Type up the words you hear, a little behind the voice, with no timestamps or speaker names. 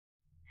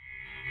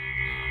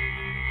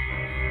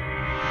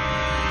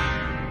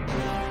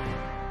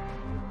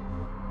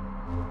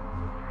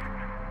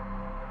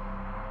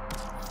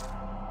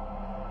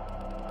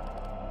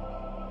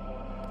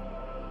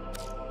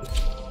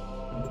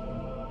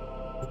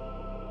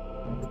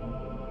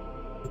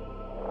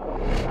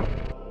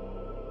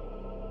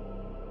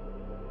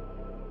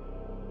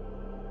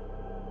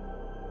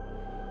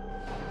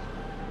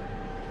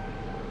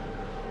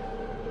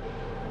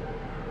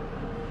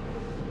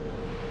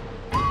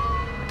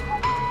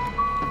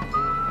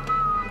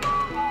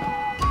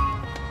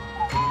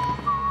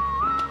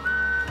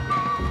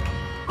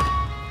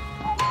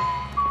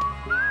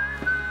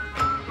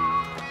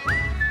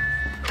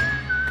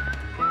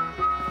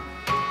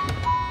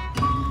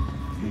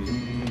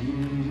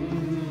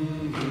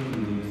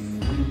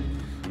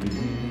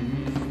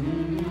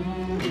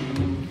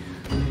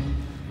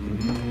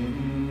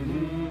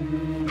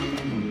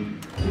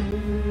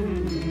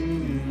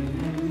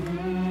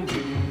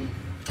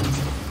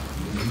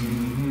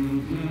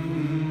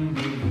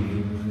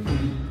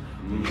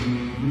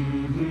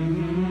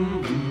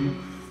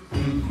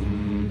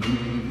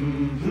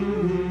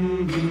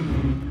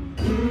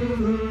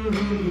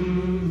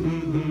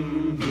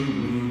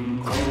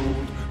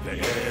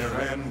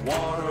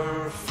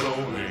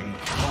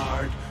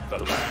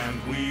the land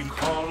we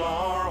call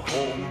our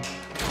home.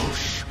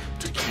 Push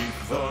to keep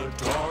the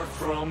dark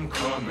from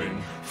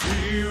coming.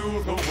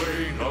 Feel the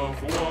weight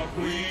of what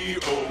we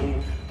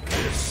owe.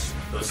 This,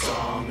 the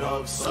song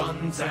of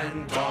sons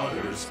and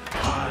daughters.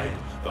 Hide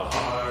the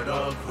heart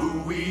of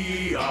who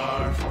we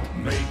are.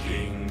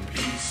 Making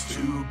peace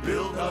to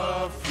build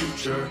a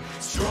future.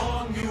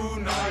 Strong,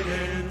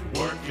 united,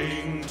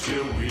 working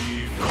till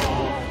we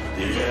fall.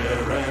 The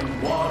air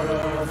and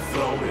water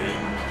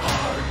flowing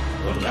hard.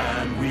 The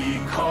land we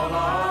call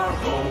our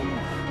home.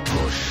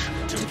 Push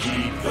to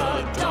keep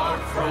the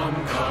dark from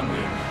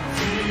coming.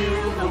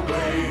 Feel the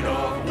weight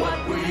of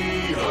what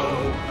we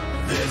owe.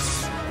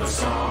 This, the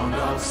song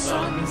of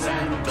sons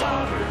and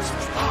daughters.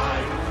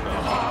 Hide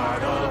the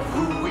heart of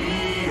who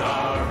we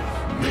are.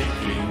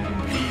 Making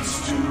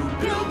peace to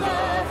build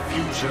a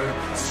future.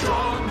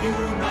 Strong,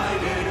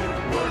 united,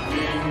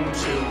 working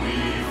till we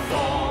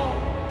fall.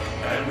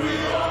 And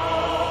we're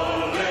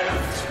all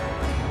left.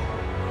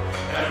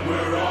 And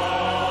we're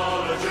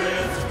all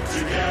adrift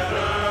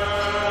together.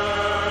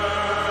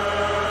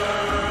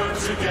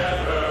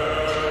 Together.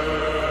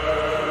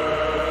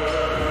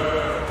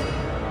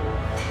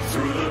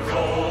 Through the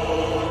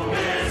cold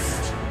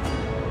mist,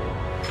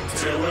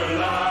 till we're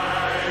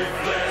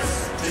lifeless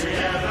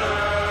together,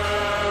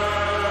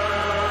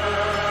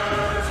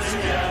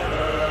 together.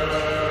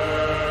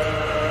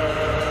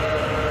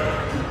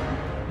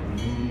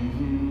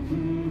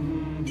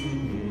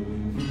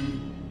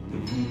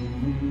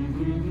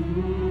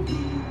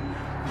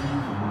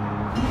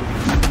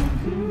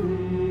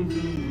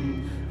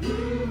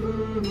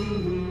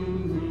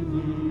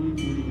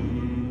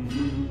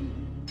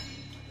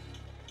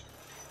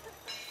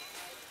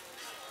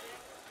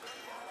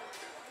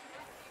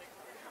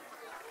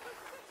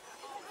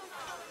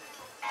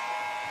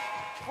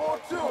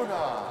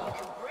 Fortuna!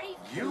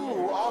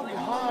 You are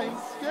behind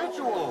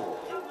schedule!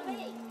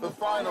 The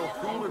final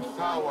coolant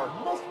tower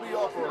must be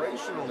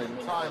operational in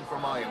time for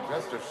my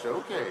investor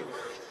showcase.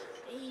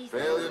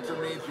 Failure to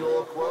meet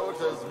your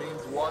quotas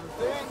means one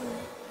thing: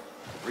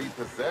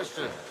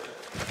 repossession.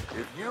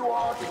 If you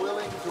aren't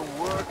willing to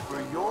work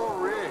for your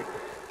rig,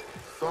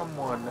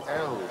 someone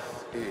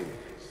else is.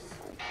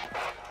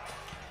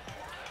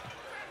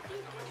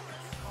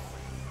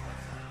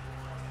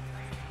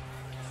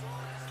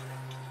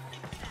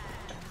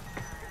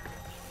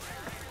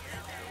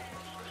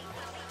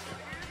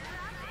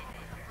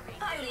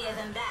 Holier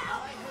than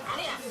thou.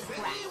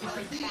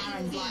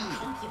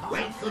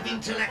 Wealth of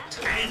intellect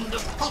and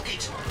of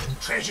pocket.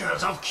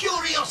 Treasures of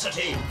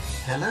curiosity.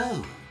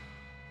 Hello.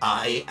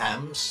 I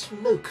am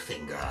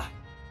Smokefinger.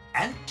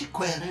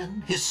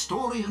 Antiquarian,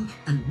 historian,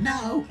 and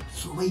now,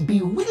 through a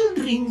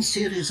bewildering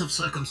series of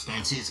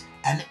circumstances,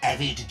 an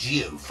avid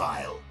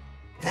geophile.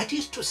 That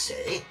is to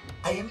say,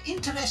 I am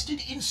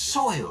interested in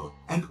soil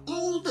and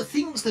all the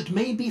things that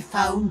may be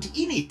found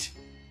in it.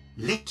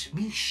 Let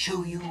me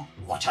show you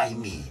what I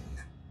mean.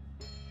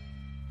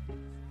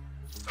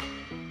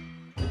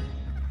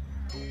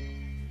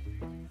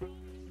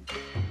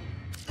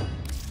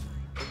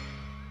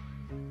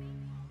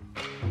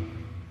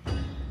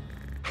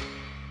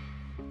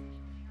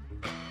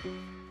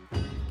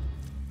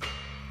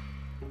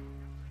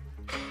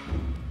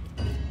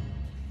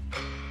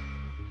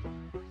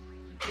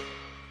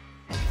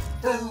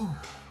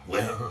 Oh,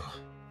 well,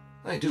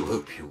 I do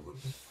hope you would.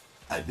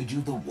 I bid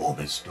you the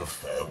warmest of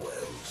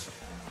farewells.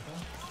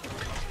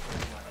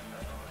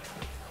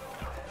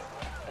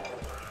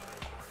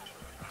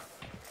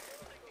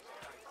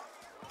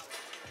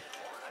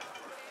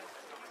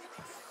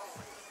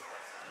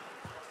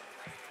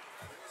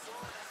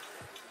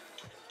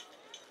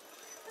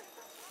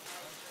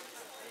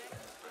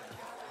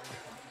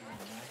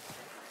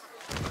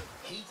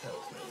 He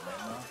tells me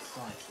they're not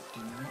sites that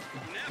do not...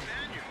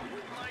 Nathaniel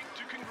would like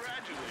to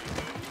congratulate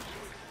those.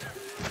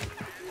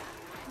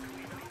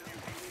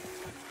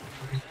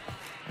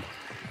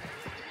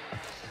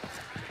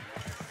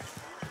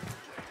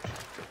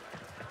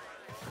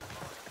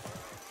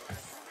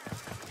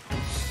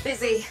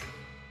 Busy.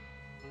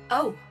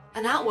 Oh,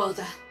 an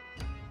outworlder.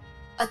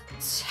 A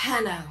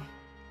Tenno.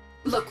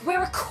 Look,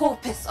 we're a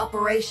corpus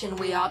operation,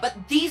 we are,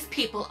 but these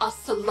people are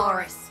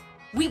Solaris.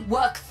 We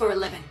work for a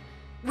living.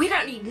 We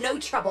don't need no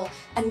trouble,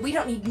 and we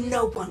don't need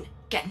no one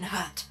getting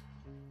hurt.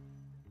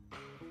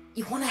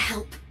 You wanna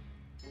help?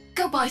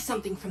 Go buy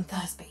something from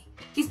Thursby.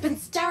 He's been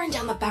staring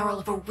down the barrel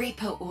of a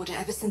repo order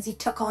ever since he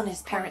took on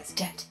his parents'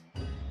 debt.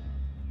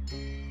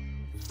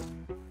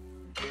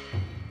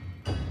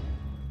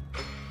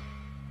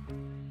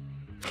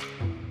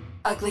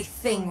 Ugly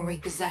thing,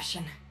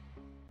 repossession.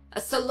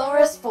 A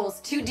Solaris falls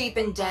too deep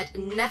in debt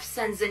and Neff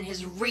sends in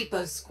his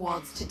repo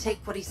squads to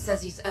take what he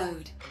says he's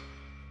owed.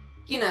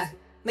 You know,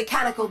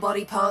 mechanical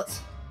body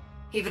parts,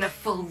 even a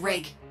full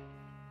rig.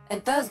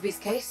 In Thursby's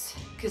case,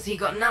 because he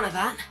got none of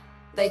that,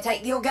 they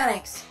take the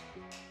organics.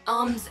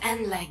 Arms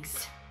and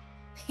legs.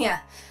 Yeah,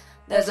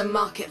 there's a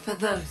market for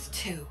those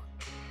too.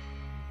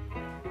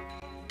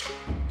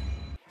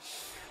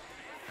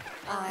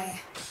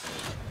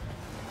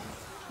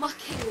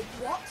 Market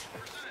what?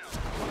 A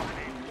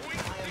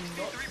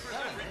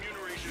 0.63%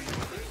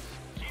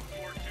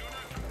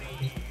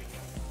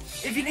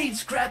 If you need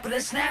scrap and a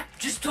snap,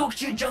 just talk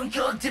to your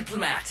junkyard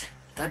diplomat.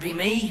 That'd be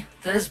me,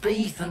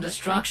 Thursby,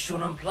 Thunderstruck,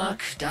 Sean and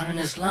Pluck, down in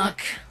his luck,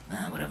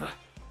 whatever.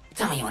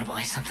 Tell me you want to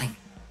buy something.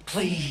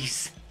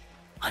 Please.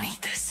 I need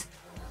this.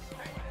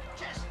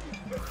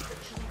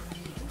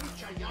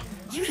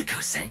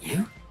 Utico sent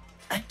you?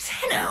 A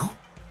tenno?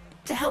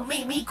 To help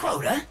meet me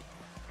quota?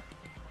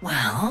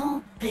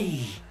 Well,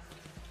 B.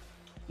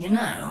 You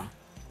know,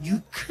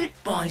 you could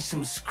buy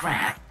some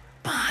scrap,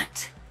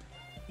 but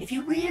if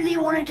you really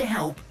wanted to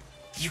help,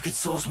 you could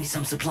source me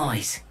some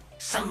supplies.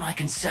 Something I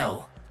can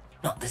sell.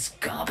 Not this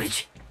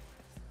garbage.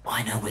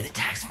 I know where the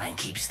taxman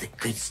keeps the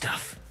good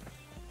stuff.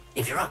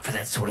 If you're up for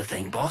that sort of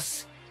thing,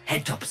 boss,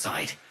 head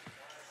topside.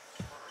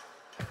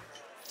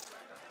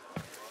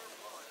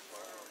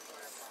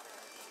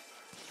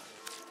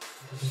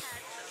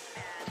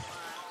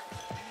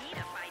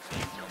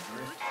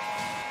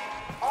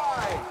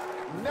 I,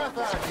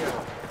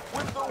 Nathaniel,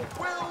 with the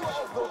will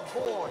of the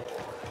void,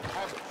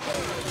 have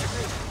turned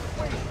this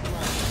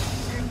wasteland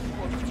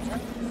into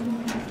a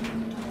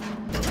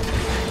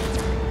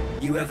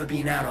You ever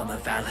been out on the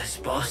Valus,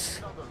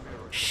 boss?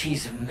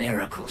 She's a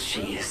miracle,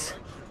 she is.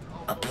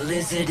 A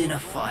blizzard in a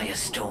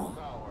firestorm.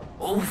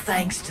 All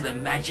thanks to the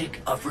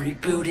magic of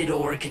rebooted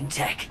Orican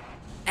tech.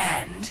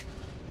 And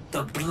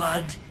the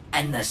blood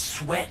and the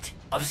sweat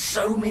of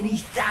so many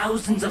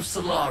thousands of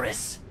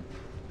Solaris.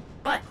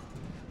 But,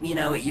 you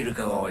know what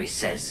Utico always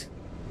says.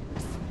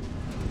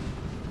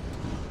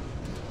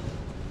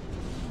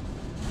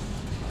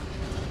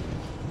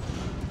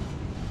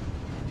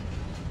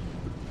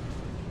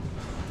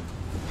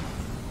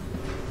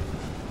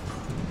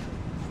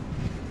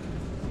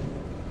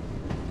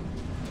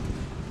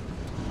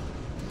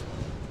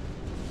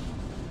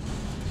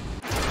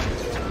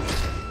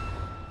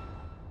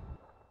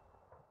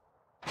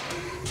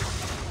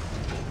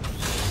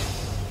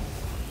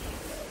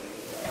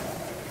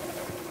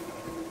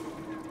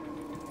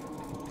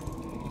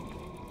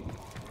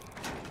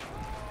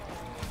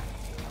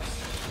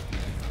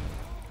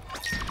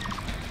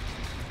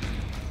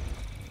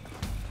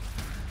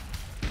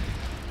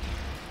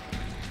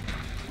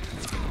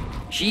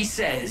 She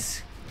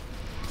says,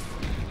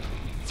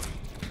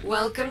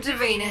 Welcome to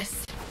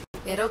Venus.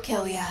 It'll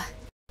kill ya.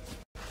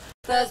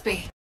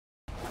 Thursby,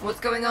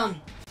 what's going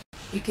on?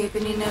 You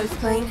keeping your nose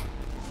clean?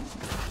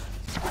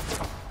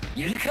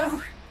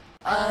 Utico?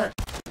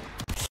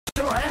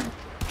 Sure I am.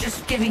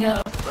 Just giving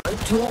a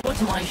tour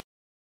to my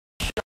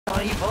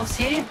shoddy boss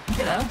here,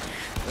 you know,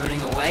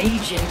 earning a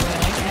wage anywhere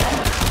I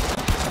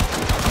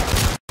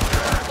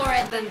can.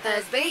 Alright then,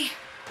 Thursby.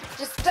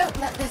 Just don't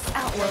let this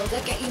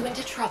outworlder get you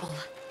into trouble.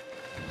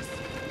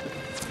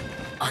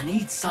 I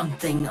need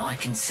something I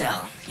can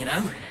sell, you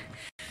know?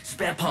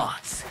 Spare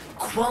parts,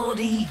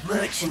 quality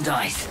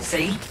merchandise,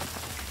 see?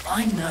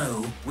 I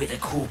know where the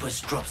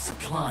Corpus drops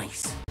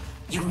supplies.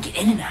 You can get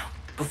in and out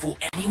before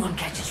anyone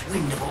catches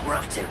wind of what we're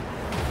up to.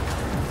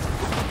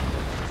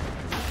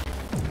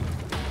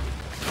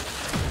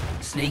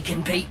 Sneak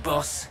and peek,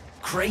 boss.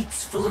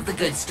 Crates full of the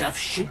good stuff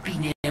should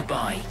be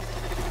nearby.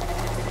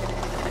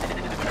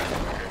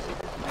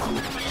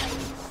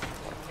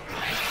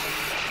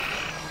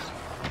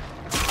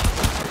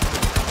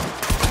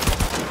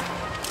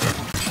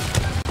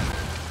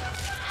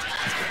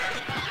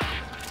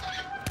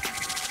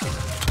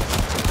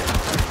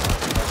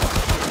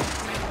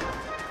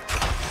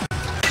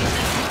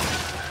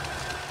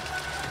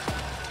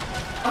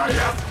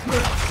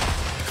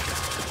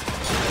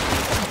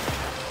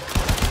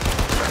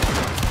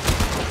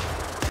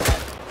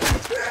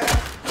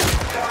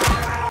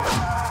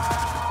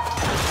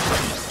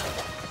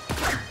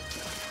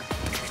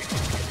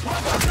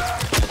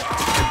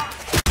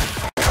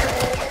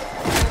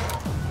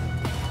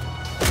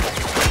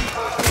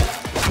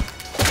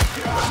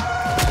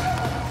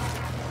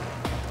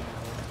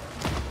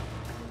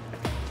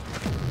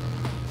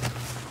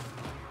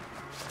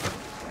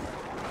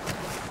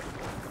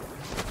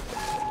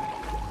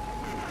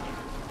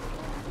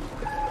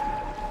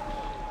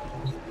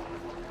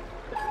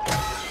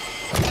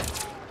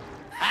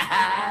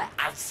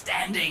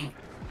 Outstanding!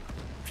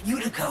 If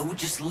Utico would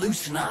just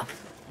loosen up,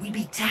 we'd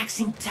be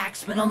taxing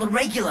taxmen on the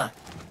regular.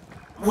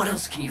 What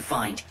else can you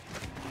find?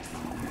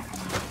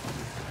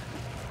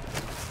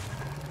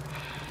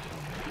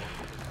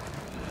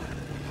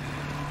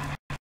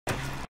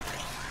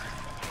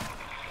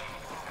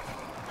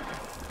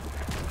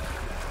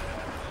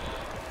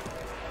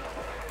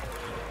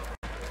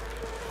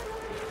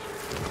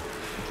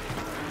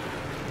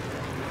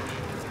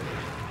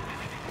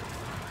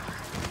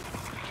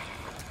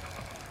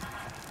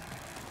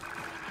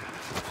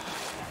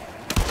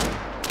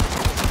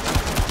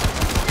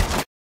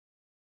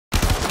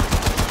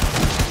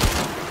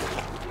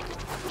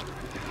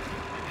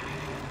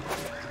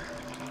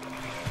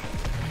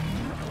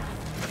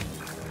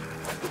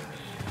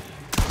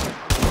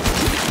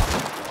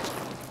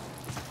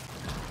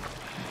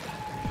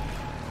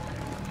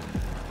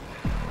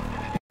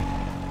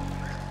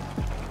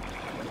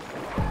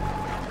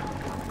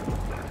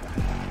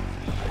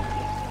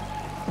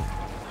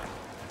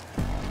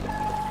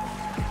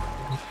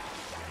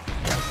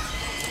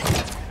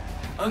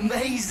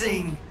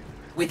 Amazing!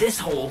 With this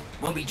haul,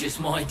 won't be just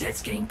my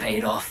debts getting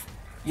paid off.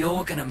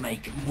 You're gonna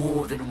make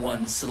more than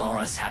one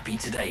Solaris happy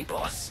today,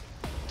 boss.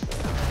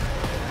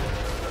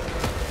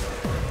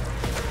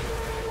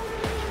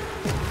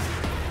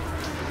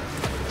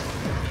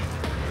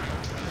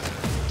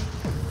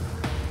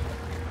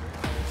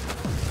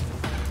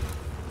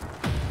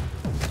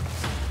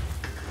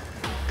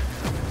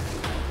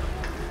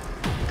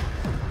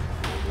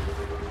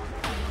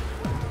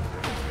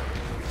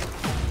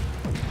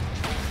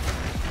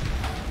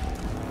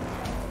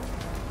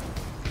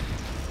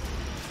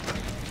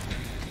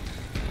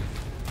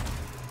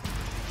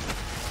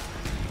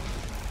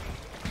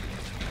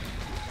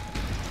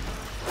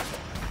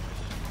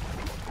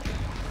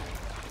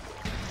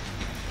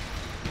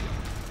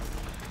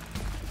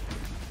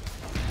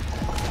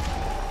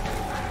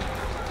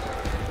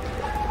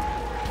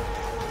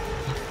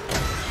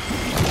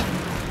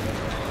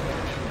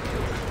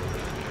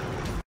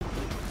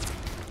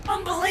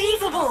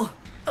 Unbelievable!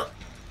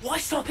 Why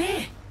stop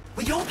here?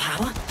 With your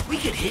power, we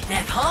could hit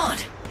Neff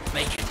hard.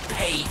 Make him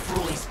pay for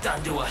all he's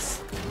done to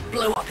us.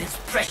 Blow up his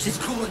precious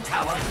coolant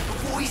tower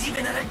before he's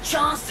even had a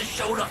chance to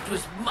show it off to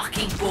his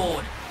mucking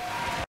board.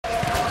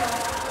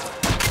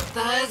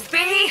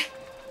 Thursby!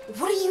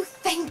 What are you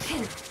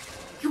thinking?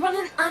 You're on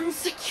an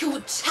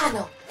unsecured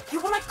channel.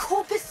 You want a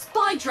Corpus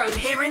spy drone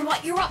hearing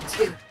what you're up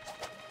to.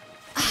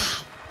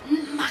 Ah,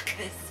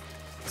 muckers.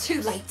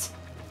 Too late.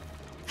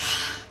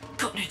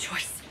 Got no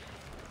choice.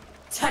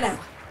 Tenno,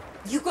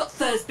 you got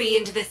Thursby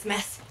into this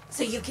mess,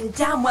 so you can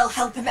damn well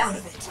help him out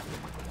of it.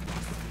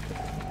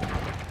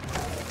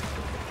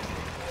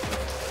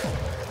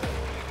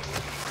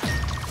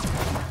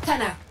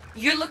 Tenno,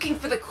 you're looking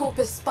for the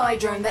Corpus spy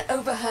drone that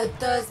overheard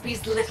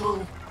Thursby's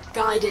little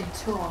guided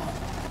tour.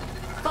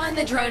 Find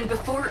the drone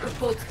before it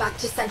reports back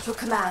to Central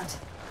Command.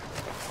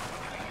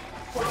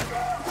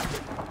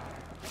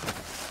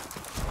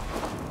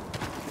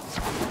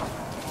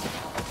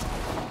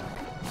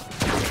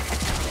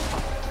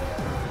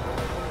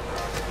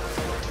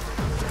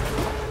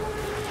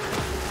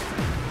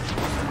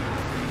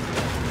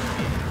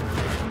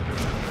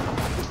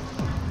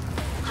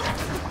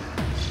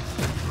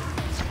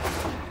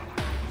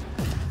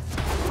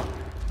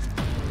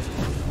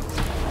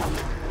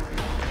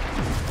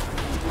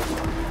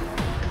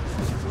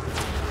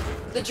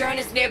 The drone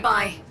is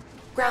nearby.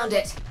 Ground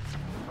it.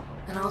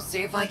 And I'll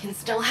see if I can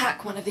still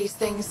hack one of these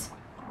things.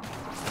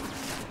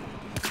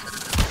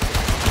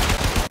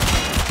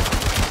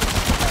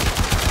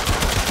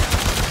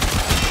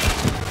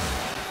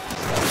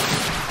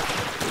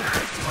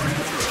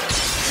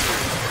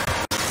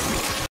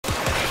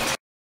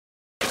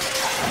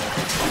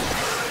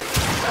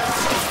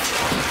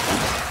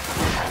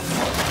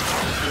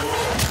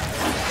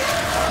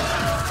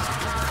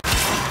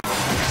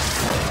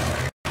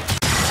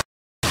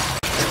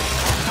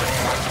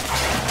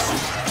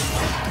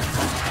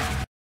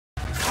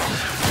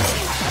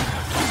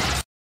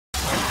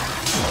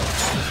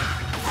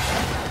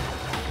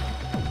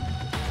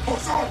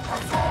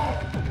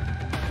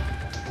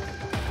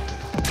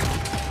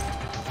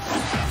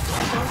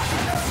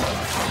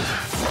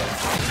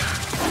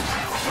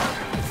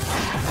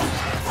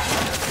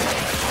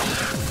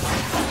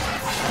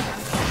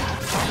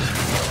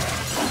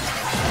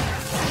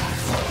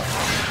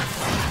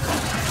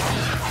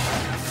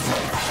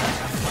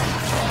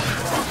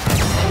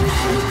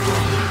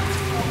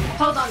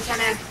 Hold on,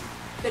 Tenno.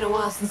 Been a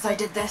while since I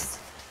did this.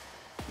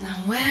 Now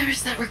where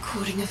is that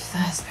recording of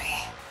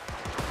Thursby?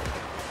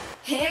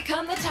 Here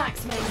come the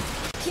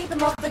taxmen. Keep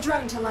them off the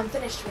drone till I'm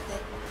finished with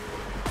it.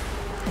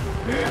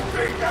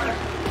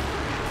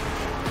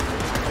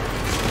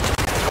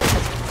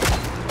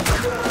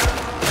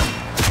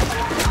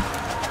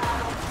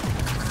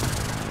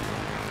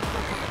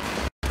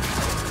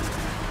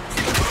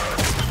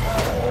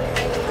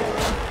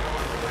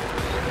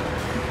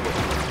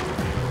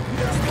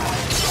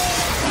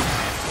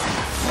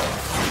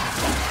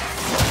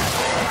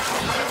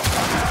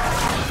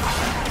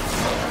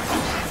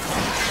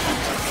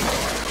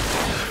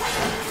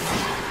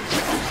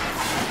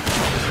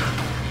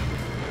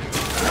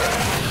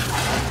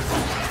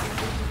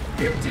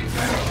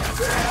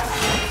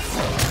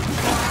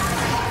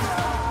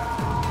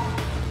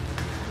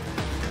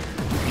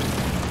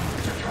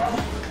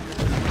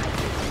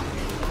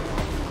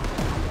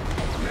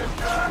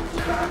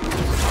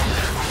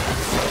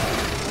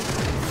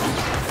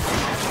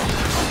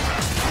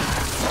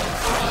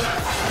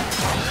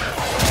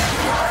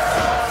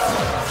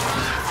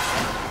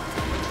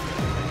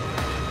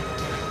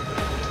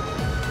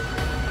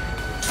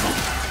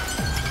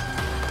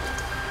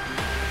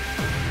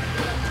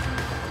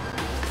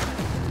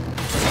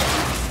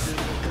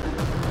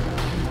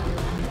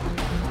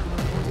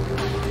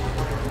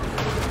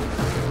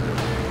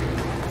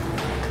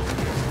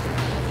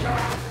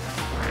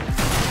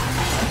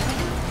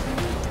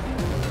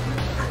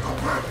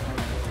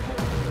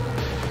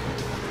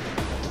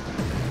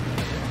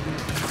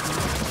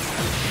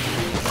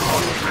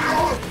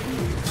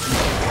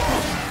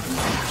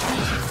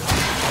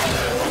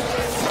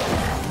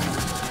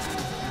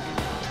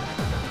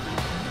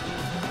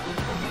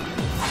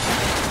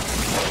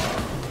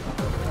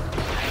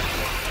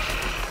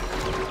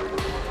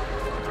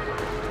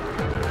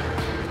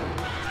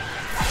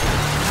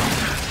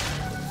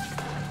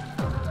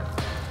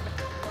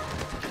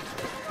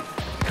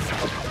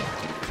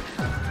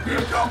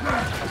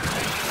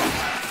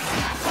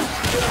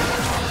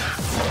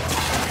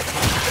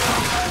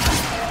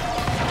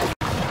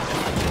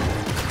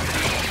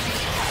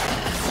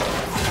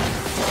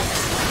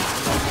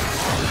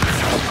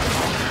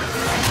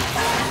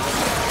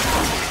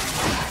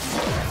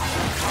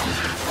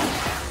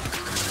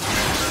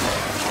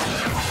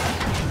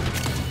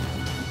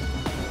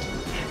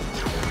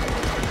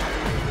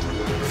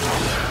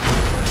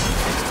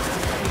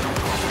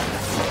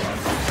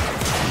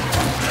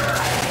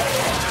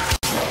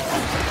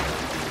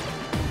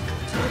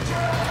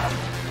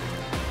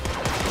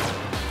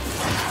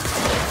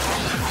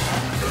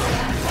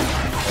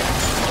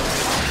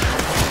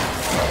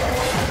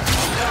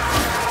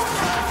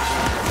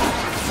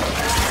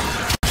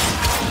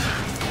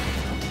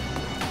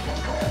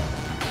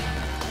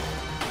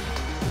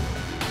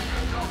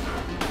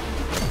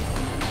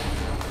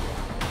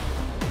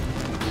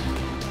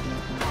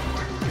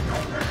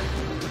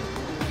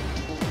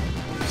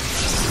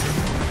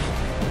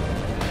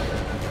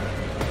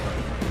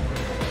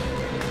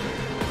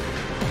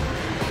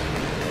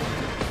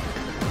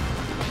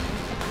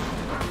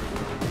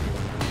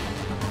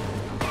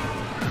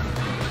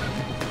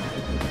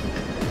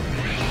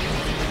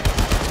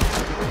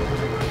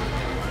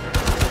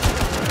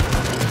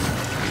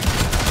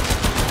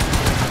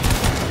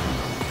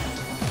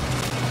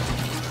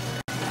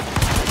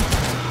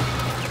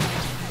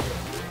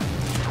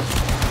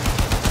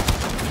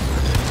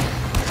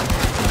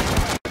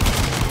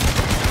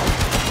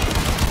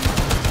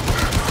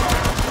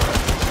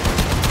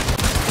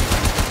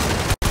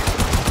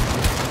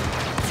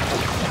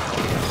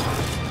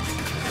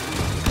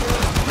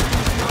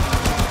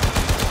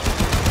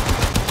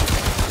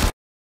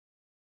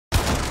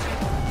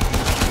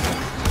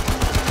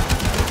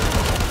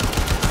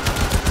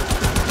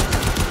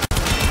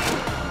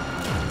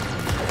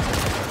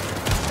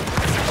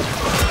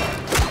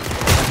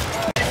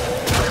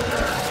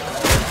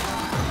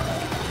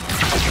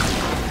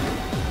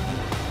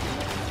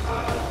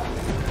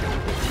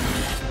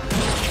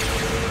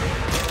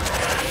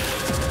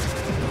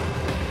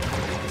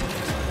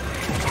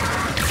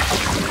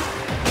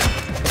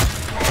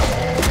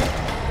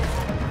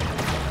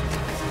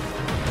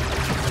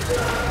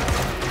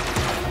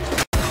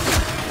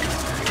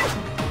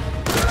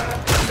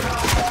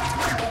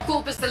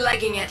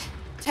 begging it.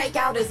 Take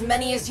out as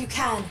many as you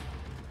can.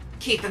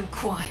 Keep him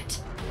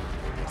quiet.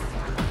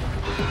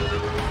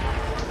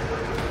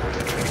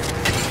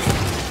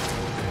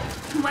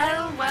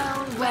 Well,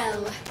 well,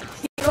 well.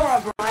 You're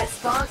a bright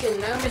spark and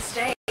no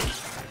mistake.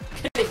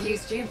 Could have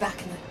used you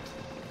back in the...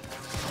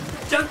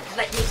 Don't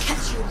let me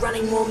catch you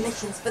running more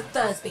missions for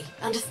Thursby,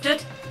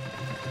 understood?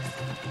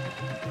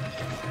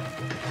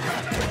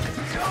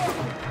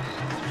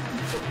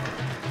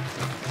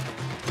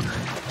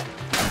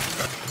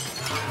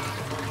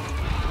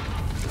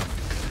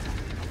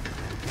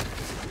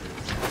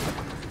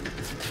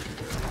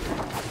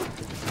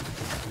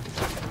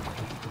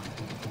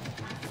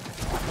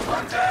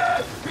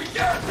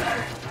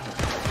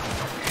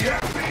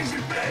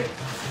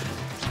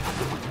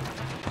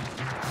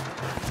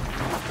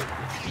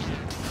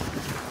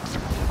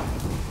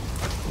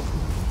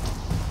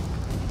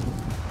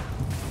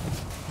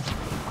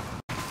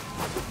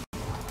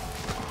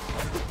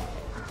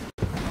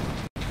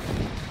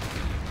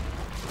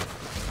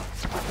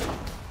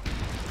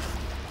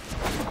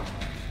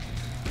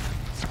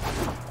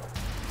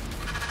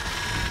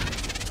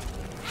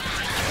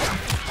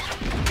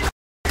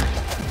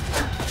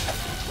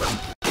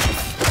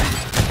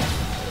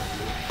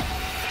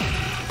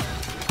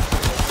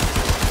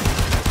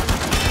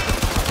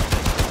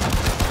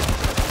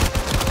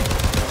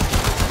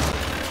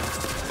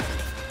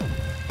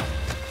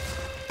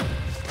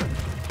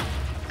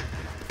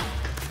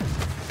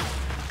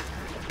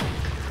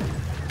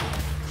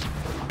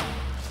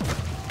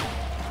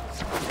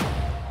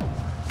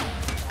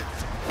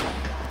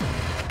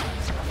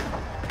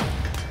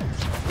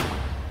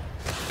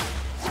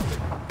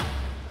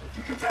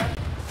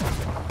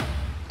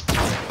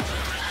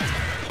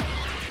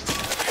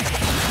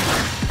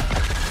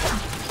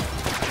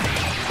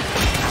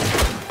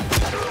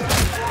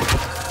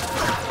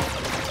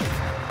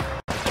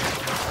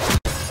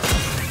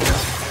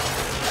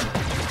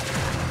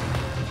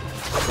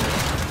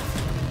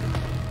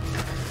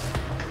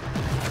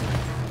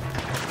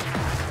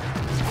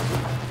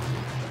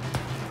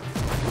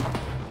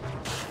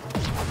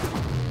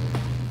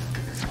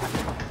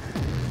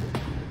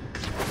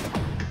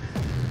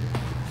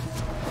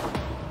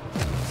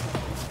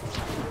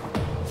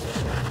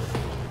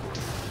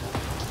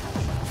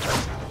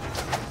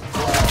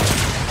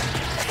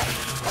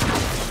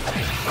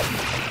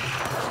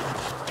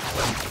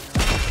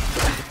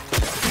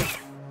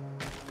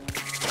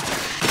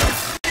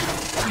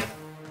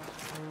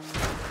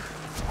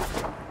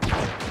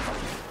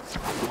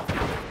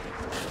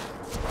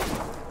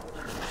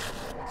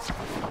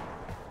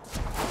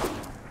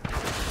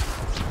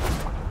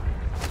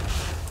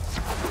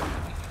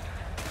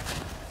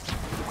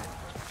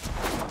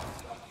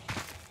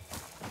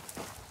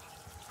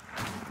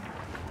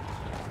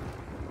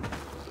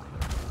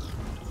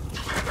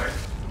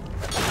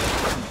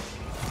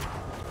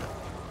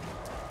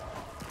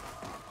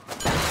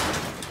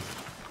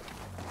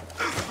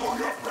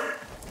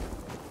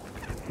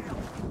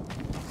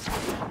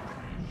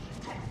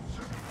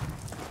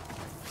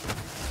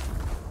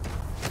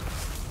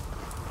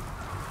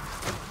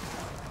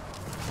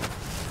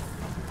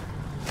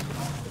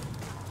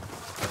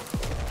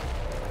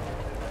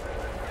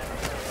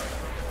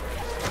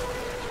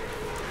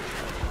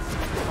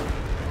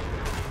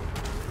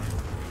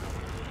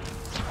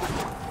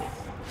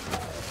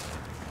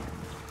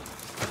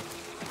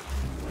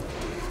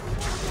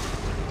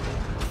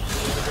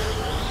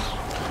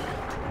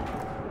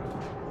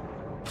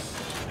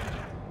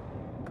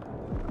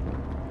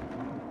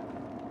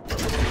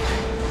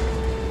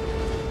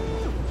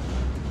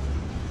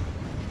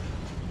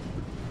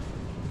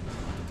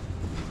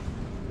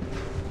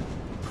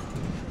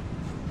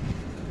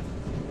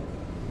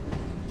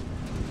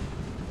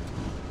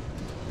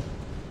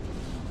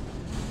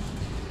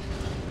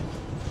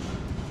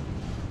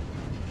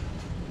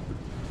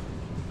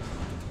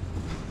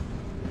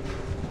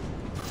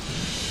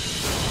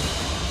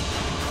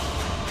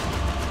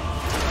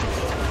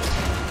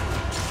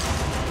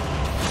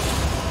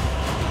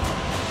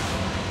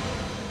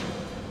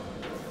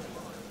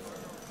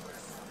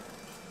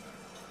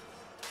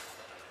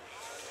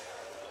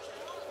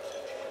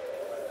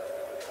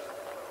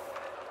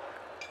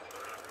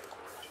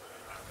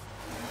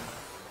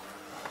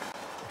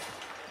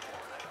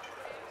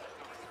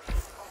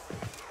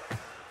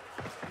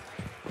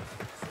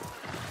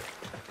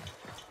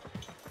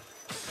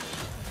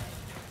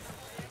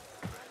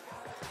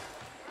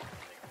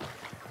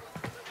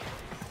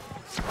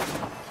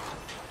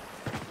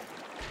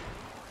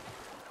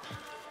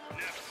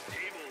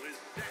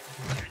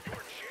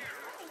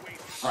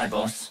 Hi,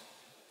 boss.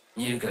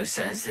 Yuko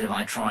says that if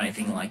I try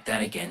anything like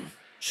that again,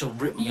 she'll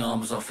rip me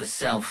arms off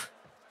herself.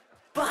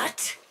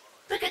 But,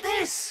 look at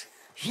this!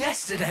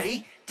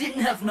 Yesterday,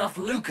 didn't have enough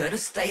lucre to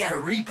stay at a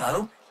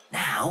repo.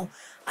 Now,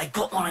 I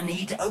got what I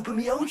need to open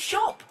my own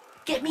shop.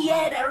 Get me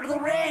head out of the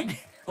red.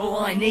 All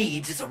I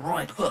need is a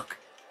right hook.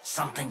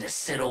 Something to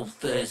set old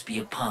Thursby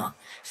apart.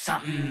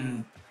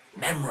 Something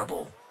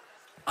memorable.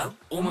 I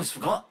almost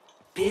forgot.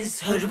 Biz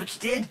heard of what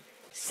you did.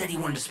 Said he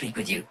wanted to speak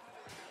with you.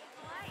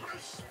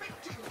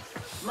 Respected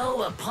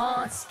Lower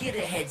parts, get a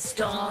head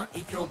start.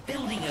 If you're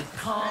building a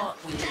car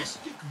with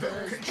Majestic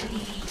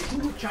vocation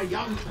to which a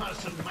young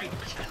person might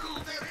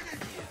channel their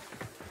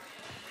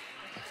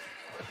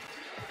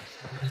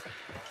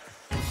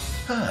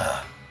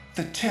energy.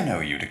 The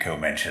Tenno Utico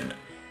mentioned.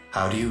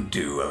 How do you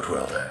do,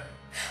 Outworlder?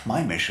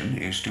 My mission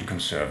is to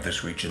conserve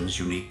this region's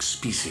unique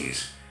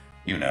species.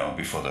 You know,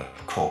 before the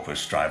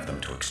Corpus drive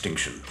them to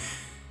extinction.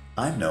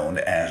 I'm known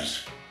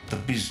as the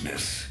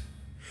Business.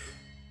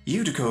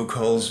 Utico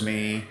calls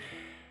me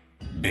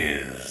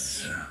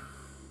Biz.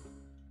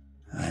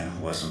 I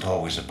wasn't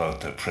always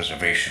about the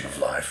preservation of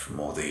life,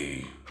 more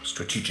the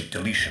strategic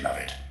deletion of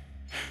it.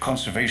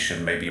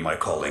 Conservation may be my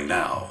calling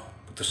now,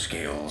 but the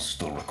scales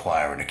still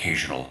require an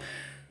occasional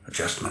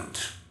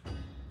adjustment.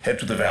 Head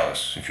to the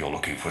Valis if you're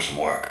looking for some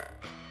work.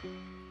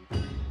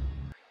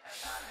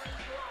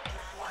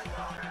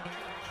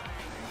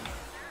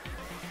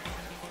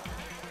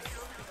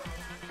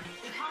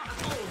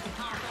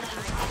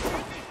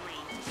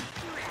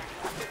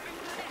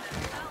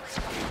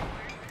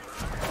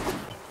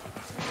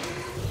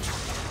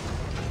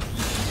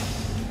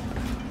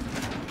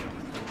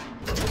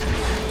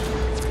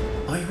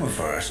 Are you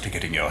averse to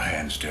getting your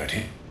hands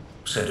dirty?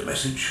 Send a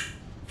message.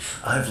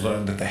 I've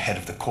learned that the head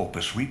of the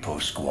Corpus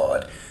Repo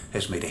Squad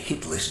has made a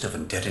hit list of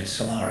indebted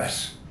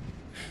Solaris.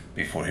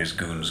 Before his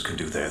goons can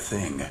do their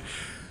thing,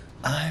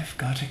 I've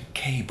got a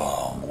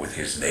K-bomb with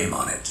his name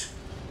on it.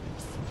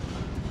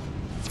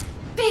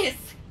 Biz!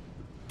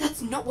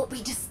 That's not what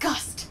we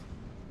discussed.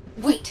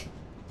 Wait.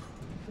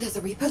 There's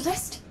a repo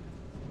list?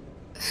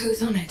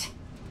 Who's on it?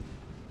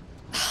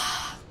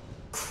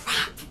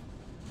 Crap.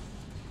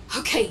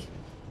 Okay.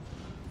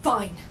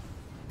 Fine.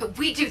 But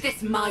we do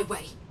this my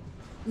way.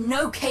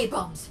 No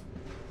K-bombs.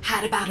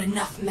 Had about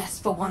enough mess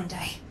for one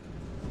day.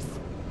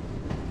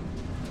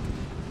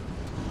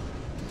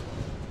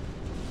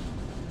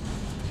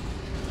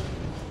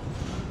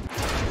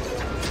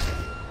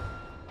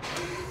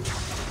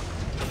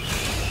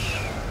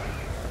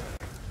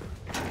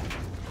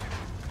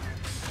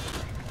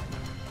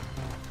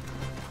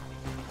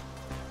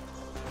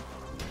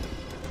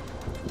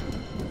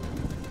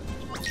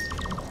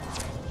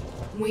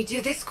 We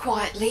do this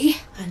quietly,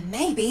 and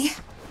maybe,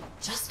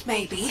 just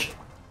maybe,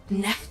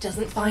 Neff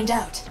doesn't find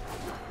out.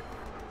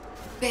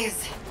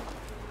 Biz,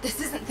 this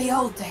isn't the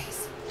old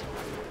days.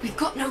 We've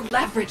got no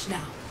leverage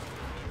now.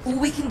 All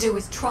we can do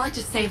is try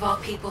to save our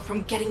people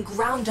from getting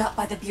ground up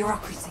by the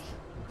bureaucracy.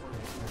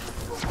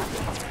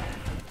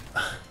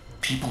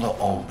 People are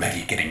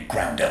already getting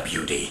ground up,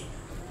 UD.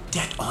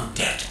 Debt on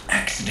debt,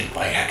 accident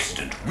by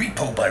accident,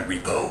 repo by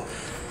repo.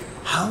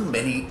 How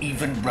many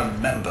even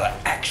remember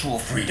actual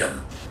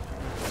freedom?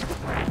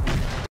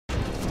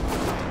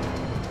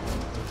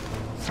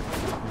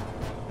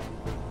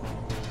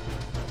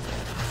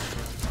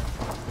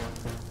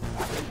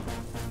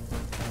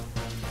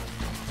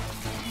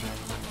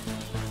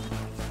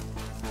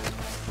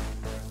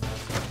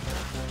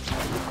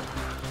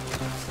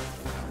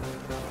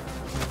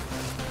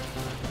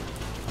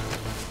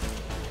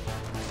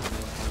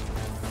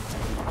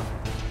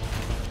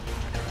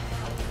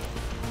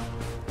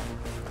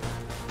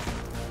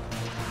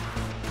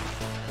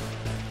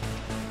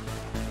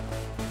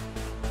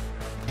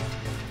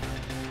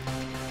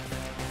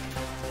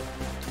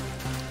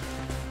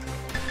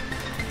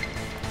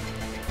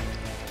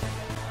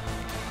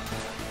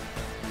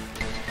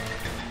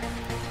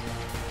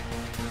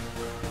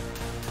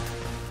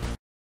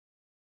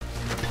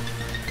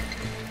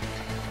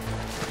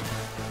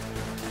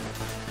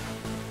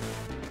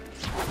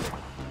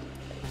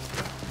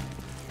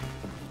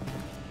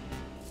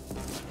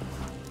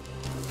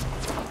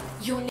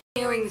 You're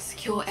nearing the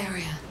secure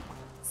area.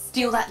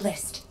 Steal that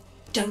list.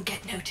 Don't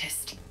get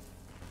noticed.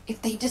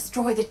 If they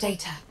destroy the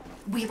data,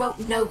 we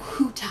won't know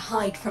who to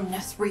hide from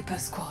Neff's Repo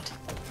Squad.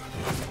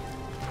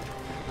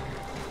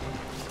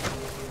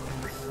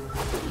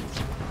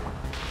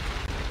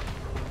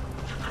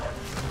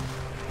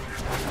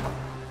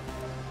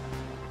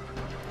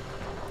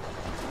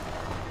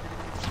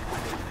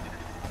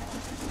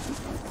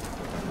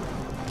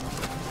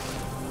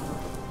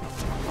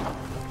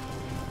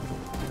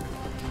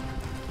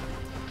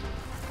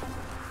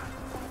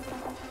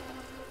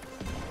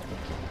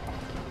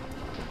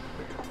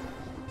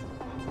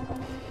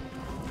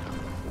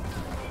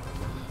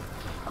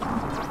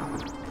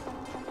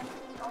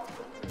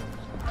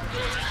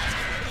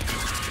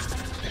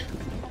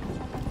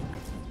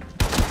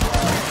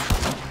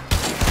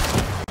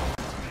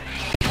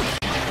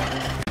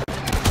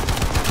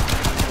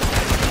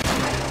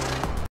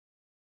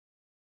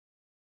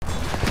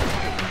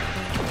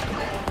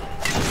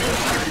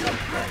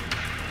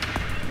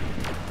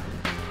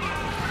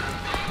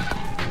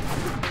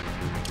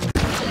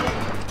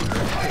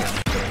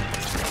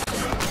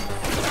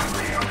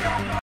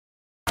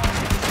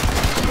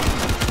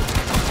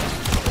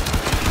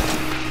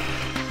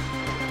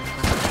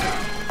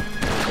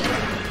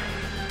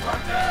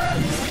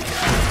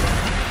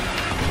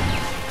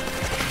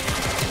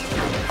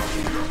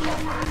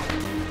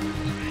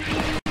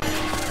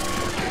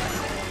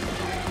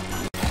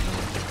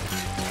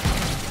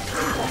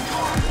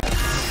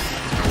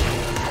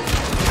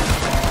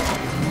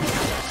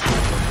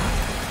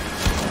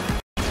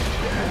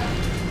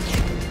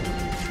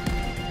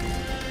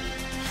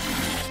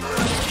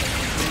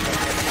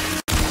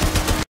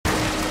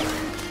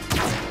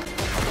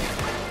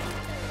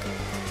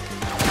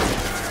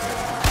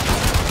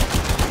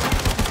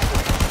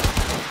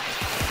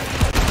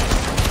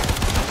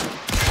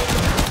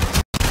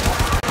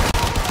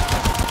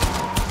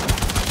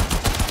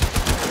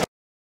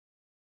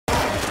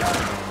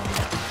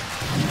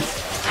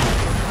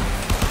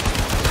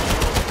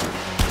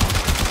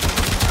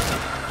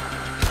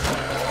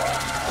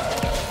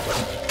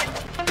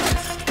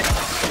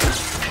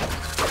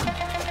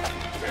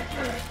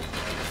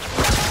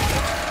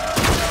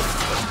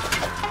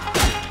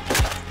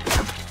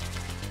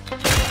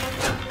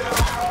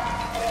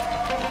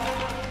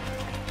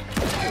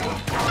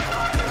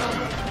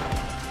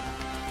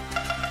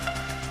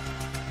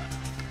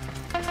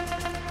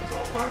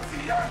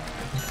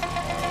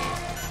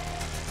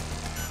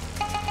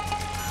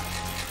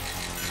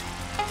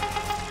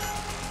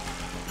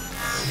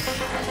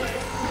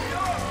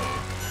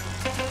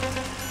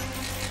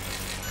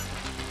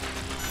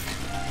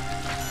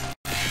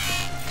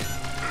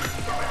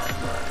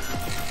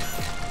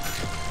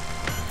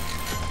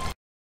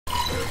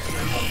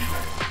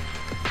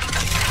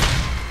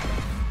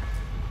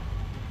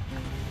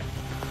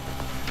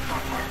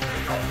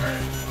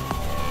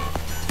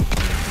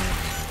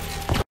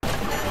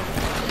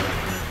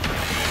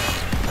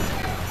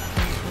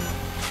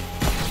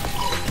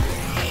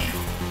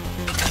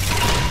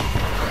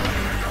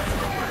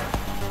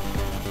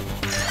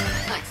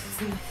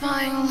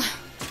 File.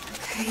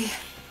 Okay.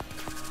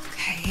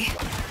 Okay.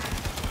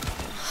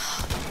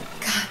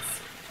 Guts.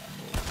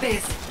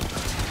 Biz.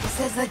 He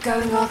says they're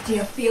going after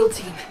your field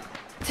team.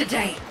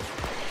 Today.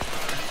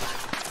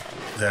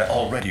 They're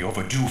already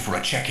overdue for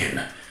a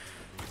check-in.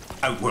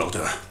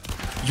 Outworlder,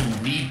 you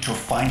need to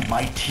find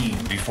my team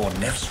before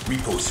Neff's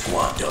Repo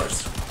Squad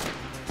does.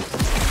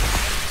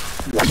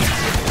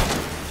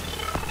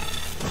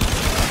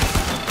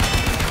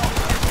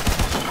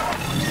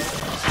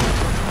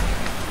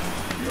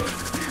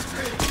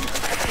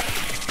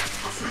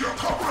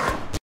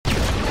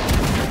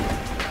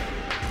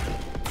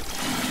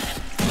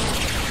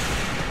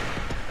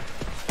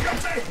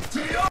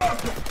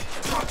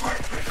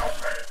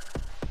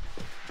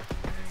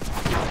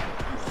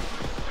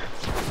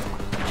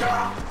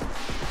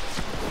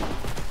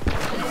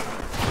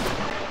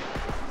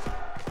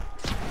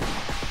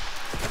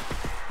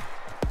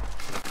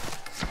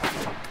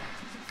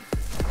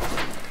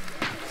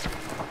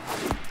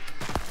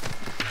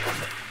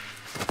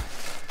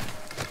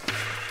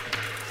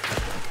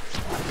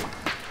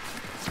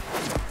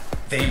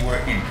 They were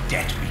in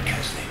debt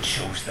because they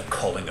chose the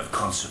calling of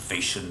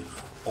conservation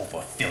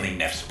over filling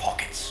Neff's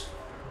pockets.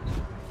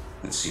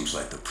 It seems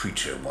like the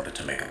preacher wanted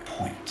to make a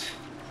point.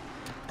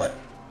 But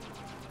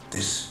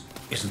this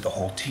isn't the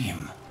whole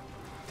team.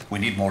 We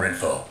need more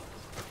info.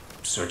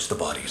 Search the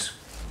bodies.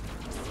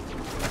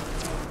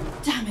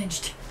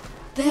 Damaged.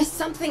 There's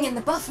something in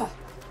the buffer.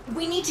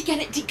 We need to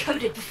get it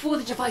decoded before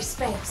the device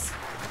fails.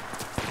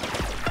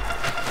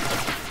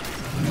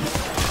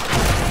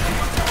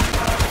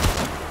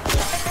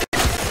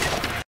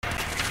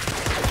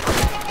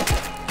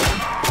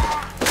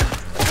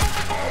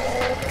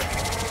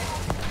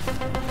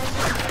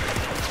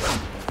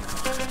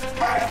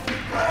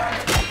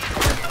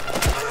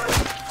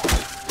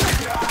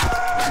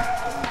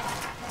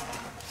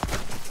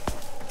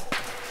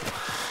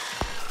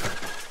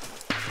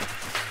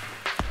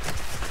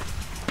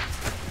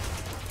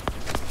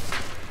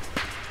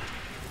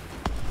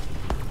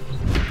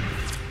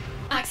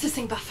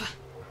 Accessing buffer.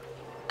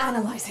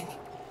 Analyzing.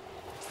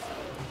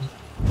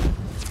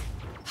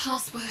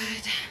 Password.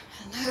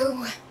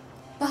 Hello.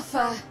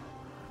 Buffer.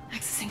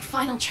 Accessing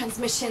final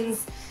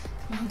transmissions.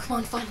 Come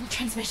on, final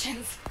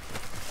transmissions.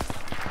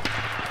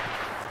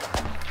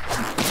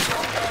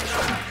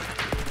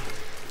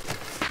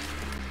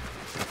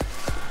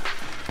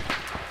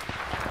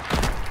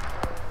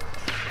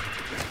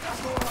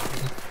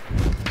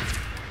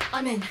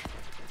 I'm in.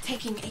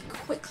 Taking a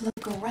quick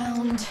look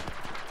around.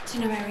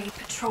 Itinerary,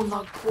 patrol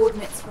log,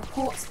 coordinates,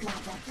 reports, blah,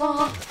 blah,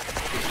 blah.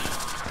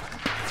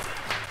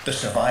 The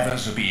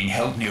survivors are being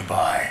held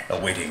nearby,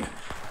 awaiting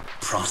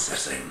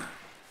processing.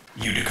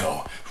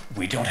 Unico,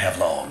 we don't have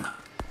long.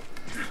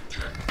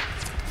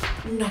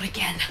 Not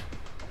again.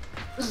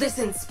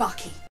 Listen,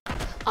 Sparky.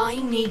 I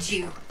need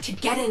you to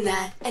get in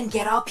there and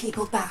get our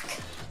people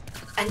back.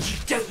 And you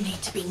don't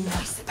need to be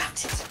nice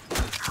about it.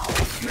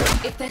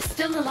 If they're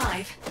still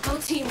alive, our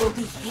team will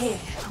be here.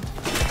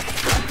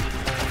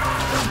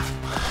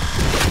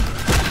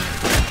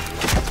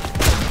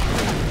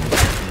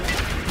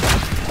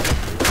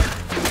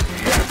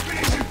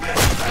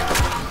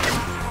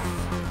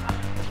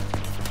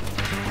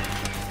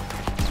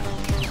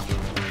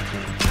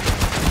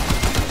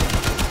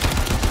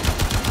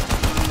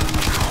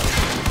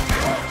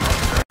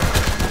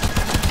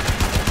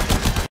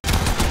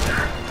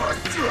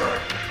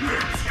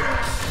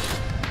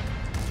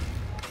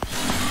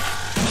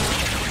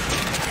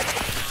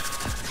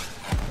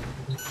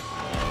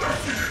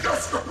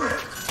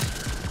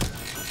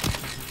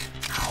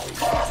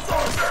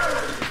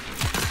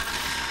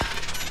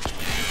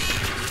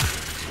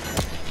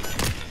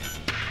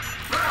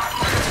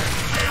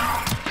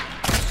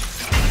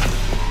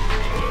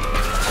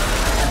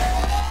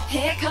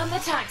 Here come the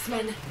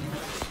taxmen.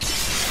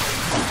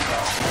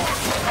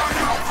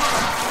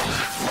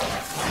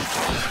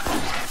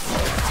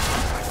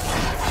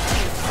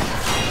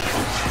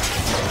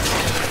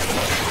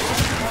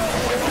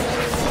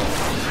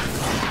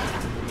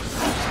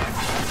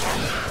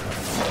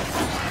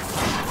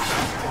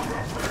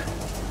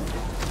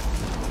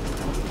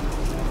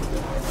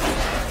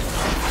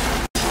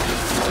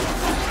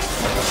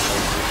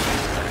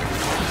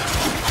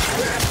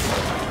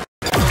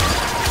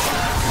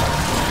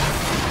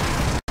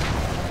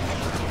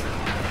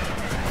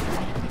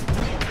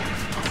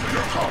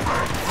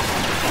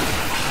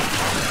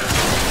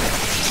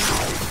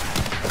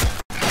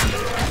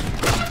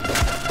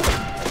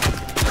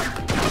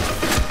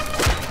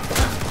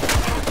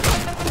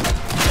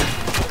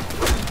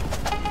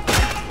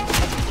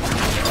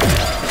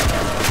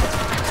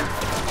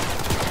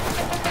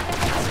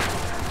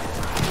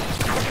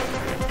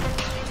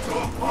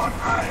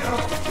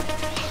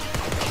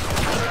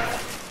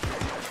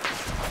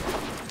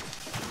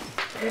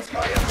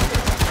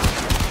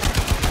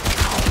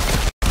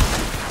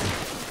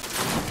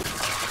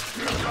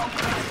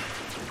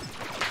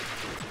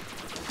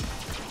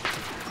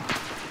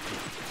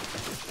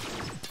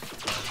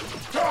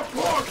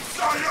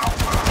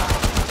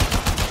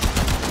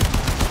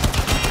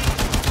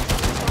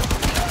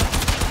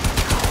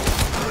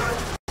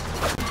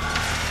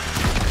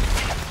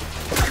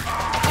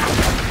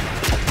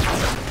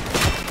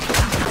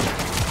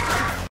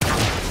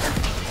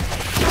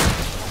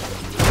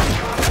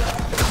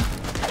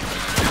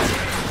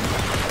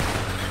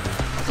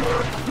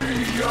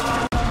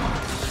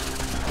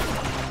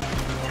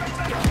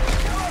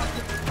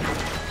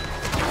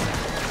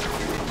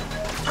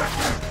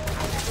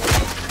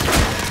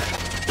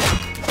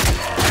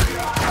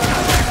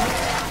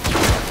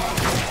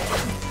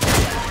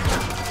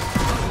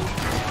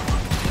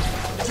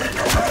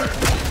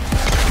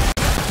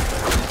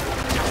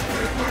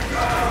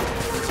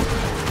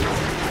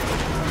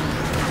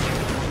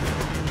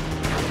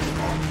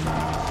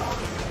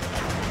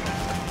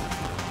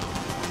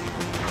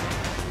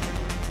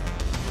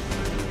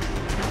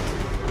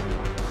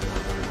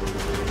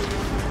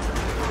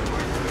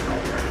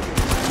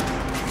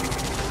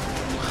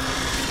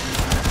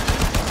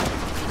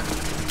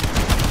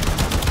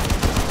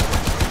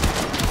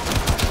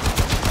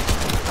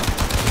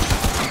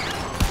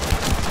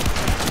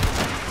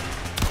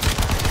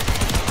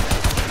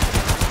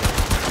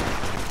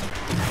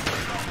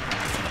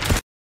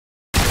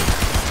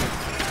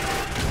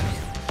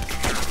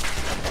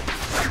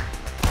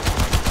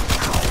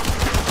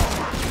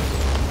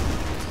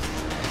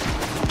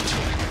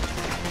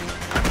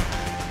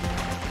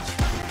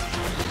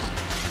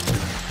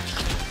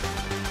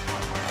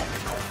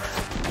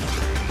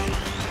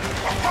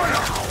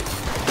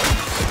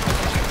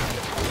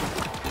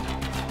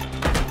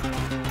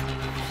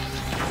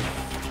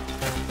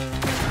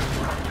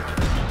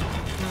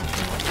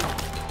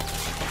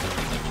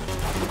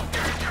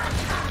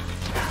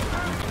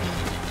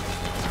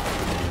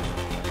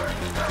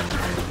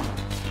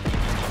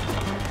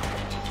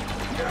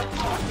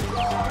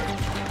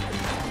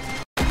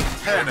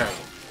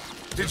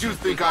 Did you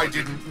think I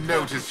didn't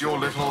notice your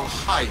little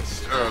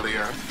heist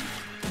earlier?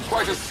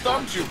 Quite a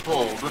stunt you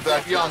pulled with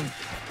that young...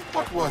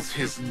 What was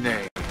his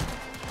name?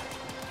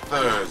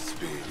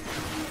 Thursby.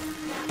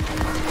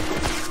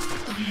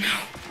 Oh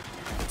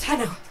no.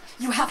 Tenno,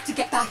 you have to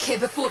get back here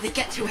before they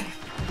get to him.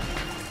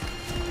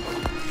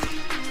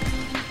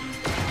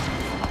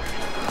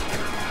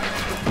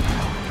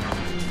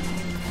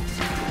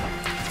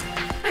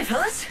 Hey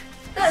fellas,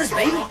 that's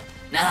me.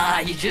 Nah,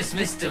 you just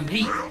missed a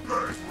meet.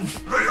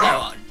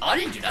 No, I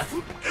didn't do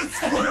nothing.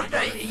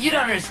 You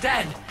don't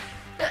understand.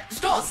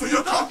 Stop! For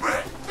your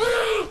company!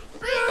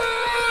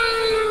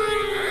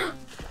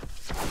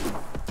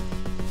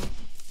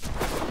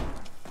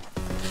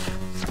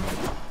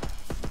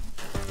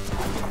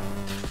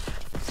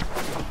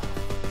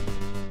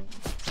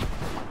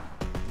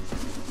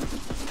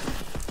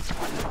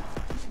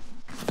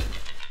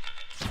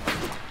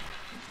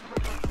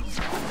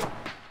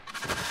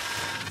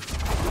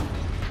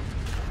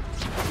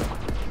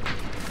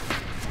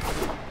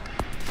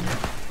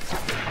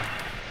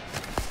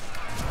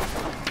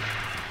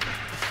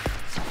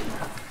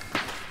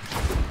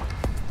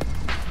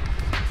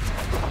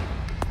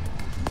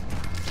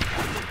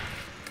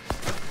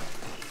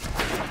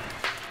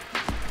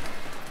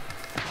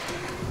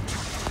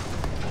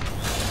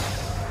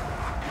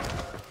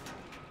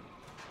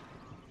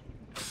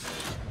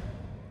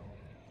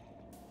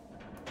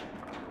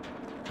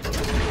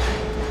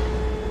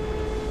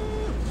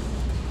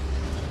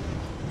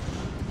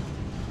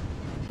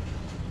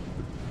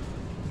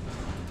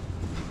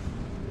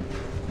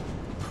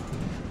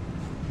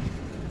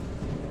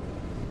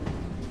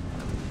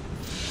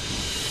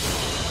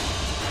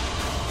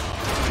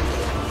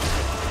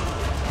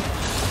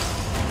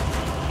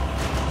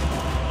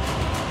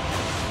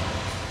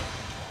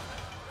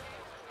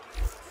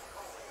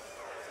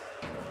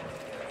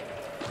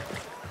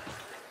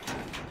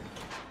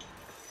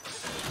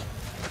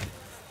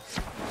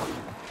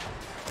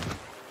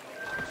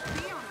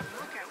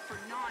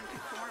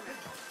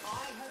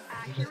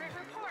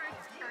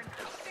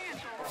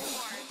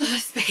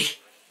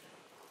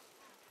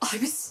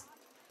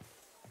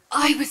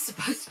 I was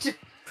supposed to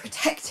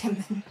protect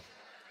him, and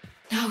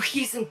now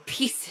he's in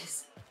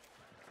pieces.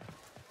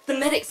 The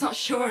medics aren't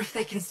sure if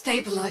they can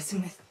stabilize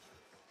him with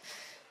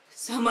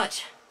so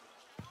much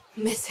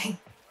missing.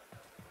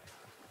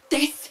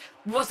 This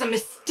was a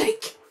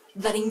mistake,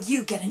 letting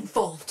you get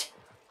involved.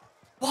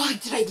 Why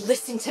did I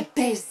listen to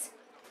Biz?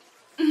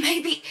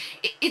 Maybe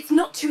it's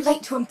not too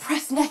late to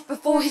impress Neff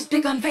before his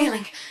big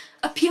unveiling.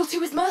 Appeal to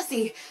his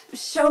mercy.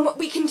 Show him what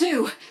we can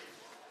do.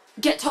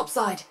 Get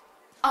topside.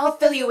 I'll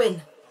fill you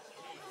in.